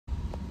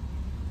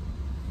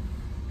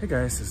Hey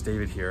guys, it's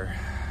David here.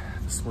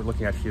 We're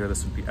looking at here,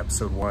 this would be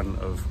episode 1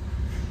 of,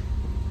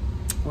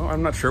 well,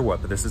 I'm not sure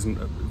what, but this isn't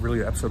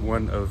really episode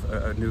 1 of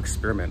a new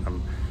experiment.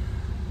 I'm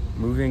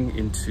moving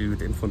into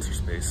the influencer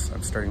space.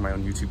 I'm starting my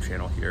own YouTube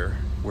channel here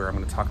where I'm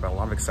going to talk about a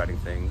lot of exciting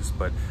things,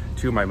 but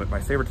two of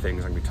my favorite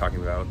things I'm going to be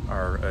talking about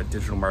are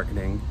digital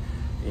marketing,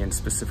 and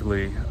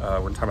specifically we're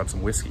going to talk about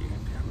some whiskey.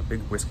 I'm a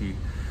big whiskey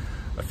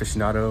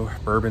aficionado,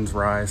 bourbons,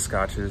 ryes,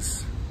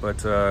 scotches,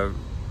 but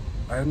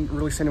I haven't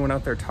really seen anyone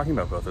out there talking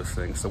about both those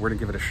things, so we're gonna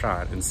give it a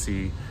shot and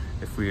see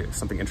if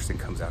something interesting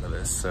comes out of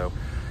this. So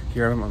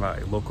here I'm at my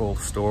local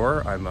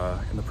store. I'm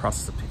in the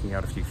process of picking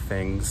out a few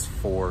things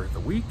for the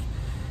week,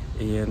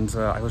 and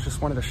I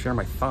just wanted to share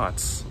my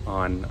thoughts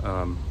on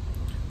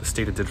the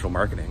state of digital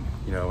marketing.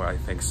 You know, I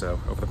think so.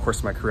 Over the course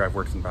of my career, I've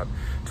worked in about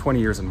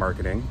 20 years in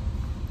marketing,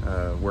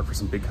 worked for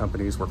some big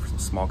companies, worked for some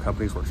small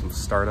companies, worked for some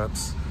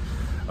startups.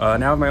 Now I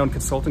have my own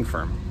consulting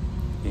firm.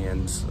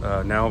 And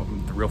now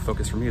the real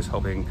focus for me is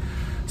helping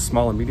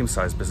small and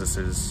medium-sized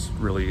businesses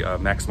really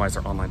maximize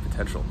their online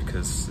potential,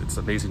 because it's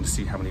amazing to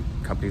see how many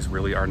companies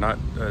really are not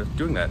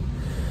doing that.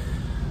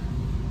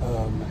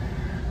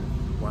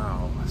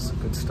 Wow, some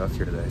good stuff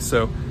here today.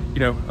 So, you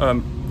know,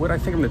 what I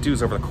think I'm gonna do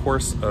is over the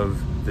course of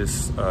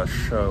this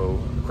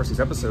show, of course these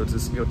episodes,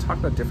 is, you know, talk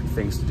about different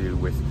things to do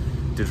with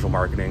digital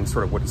marketing,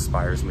 sort of what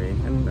inspires me.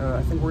 And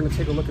I think we're gonna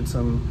take a look at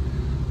some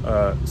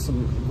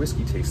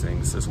whiskey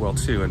tastings as well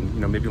too, and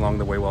you know, maybe along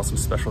the way, while some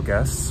special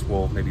guests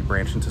will maybe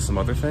branch into some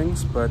other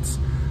things. But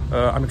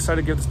I'm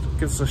excited to give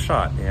this a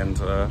shot, and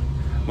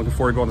I'm looking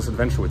forward to going on this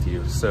adventure with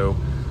you. So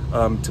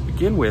to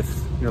begin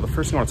with, you know, the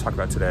first thing I want to talk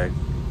about today,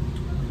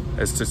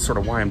 as to sort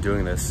of why I'm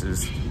doing this,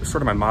 is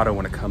sort of my motto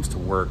when it comes to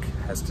work.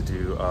 Has to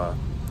do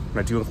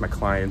when I deal with my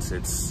clients,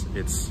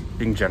 it's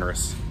being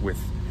generous with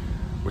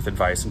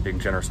advice and being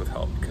generous with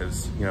help.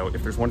 Because, you know,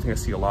 if there's one thing I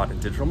see a lot in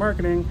digital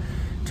marketing,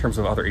 in terms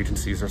of other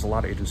agencies, there's a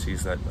lot of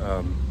agencies that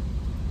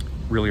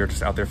really are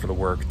just out there for the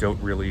work,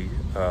 don't really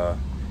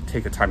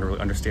take the time to really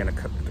understand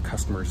the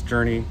customer's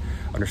journey,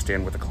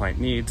 understand what the client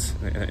needs,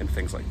 and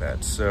things like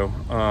that. So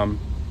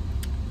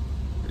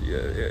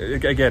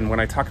again, when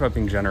I talk about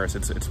being generous,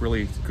 it's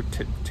really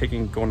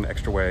going the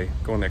extra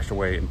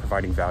way and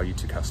providing value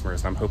to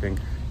customers. And I'm hoping,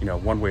 you know,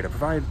 one way to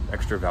provide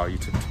extra value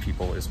to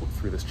people is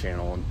through this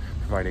channel and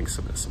providing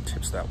some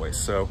tips that way.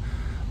 So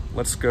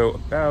let's go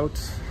about.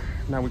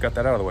 Now we got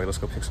that out of the way, let's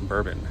go pick some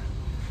bourbon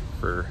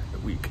for the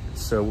week.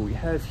 So what we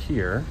have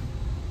here,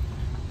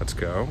 let's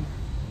go.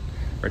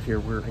 Right here,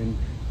 we're in,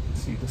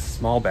 let's see, this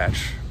small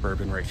batch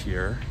bourbon right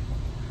here.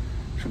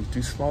 Should we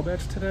do small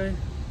batch today?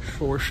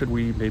 Or should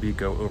we maybe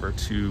go over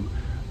to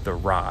the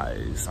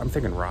ryes? I'm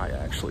thinking rye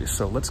actually.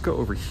 So let's go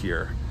over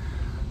here.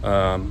 You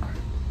know,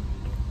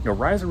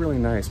 ryes are really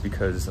nice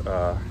because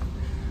got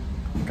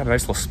a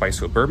nice little spice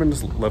to it. Bourbon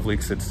is lovely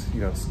because it's,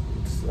 you know, it's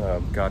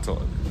got a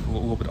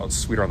little bit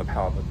sweeter on the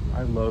palate, but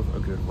I love a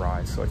good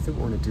rye. So I think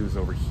what we're gonna do is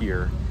over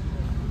here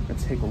and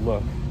take a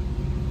look.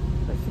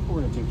 I think what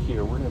we're gonna do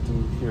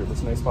here,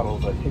 this nice bottle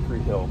of Hickory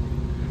Hill.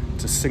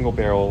 It's a single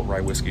barrel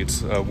rye whiskey.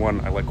 It's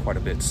one I like quite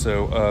a bit.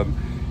 So,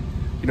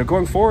 you know,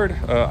 going forward,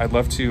 I'd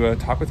love to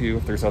talk with you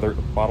if there's other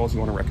bottles you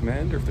want to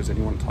recommend, or if there's any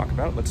you want to talk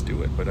about, let's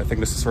do it. But I think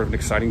this is sort of an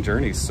exciting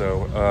journey.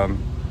 So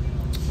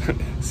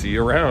see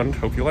you around,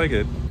 hope you like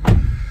it.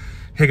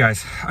 Hey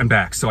guys, I'm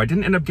back. So I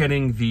didn't end up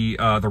getting the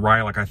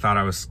rye like I said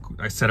I was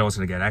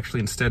gonna get. Actually,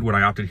 instead, what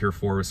I opted here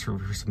for was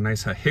for some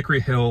nice Hickory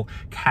Hill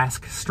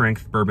cask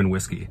strength bourbon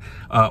whiskey.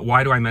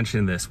 Why do I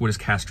mention this? What is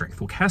cask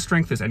strength? Well, cask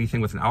strength is anything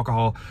with an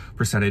alcohol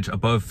percentage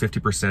above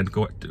 50%,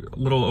 go a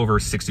little over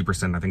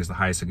 60%, I think is the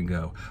highest it can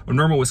go. A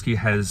normal whiskey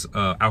has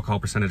alcohol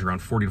percentage around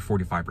 40 to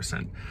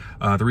 45%.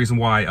 The reason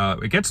why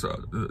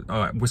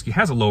whiskey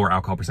has a lower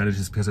alcohol percentage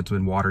is because it's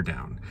been watered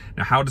down.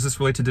 Now, how does this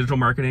relate to digital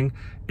marketing?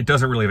 It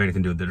doesn't really have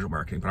anything to do with digital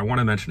marketing, but I want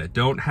to mention it.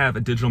 Don't have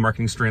a digital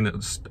marketing strategy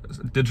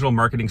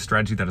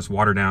that is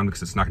watered down,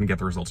 because it's not going to get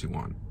the results you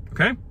want.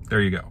 Okay, there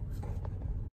you go.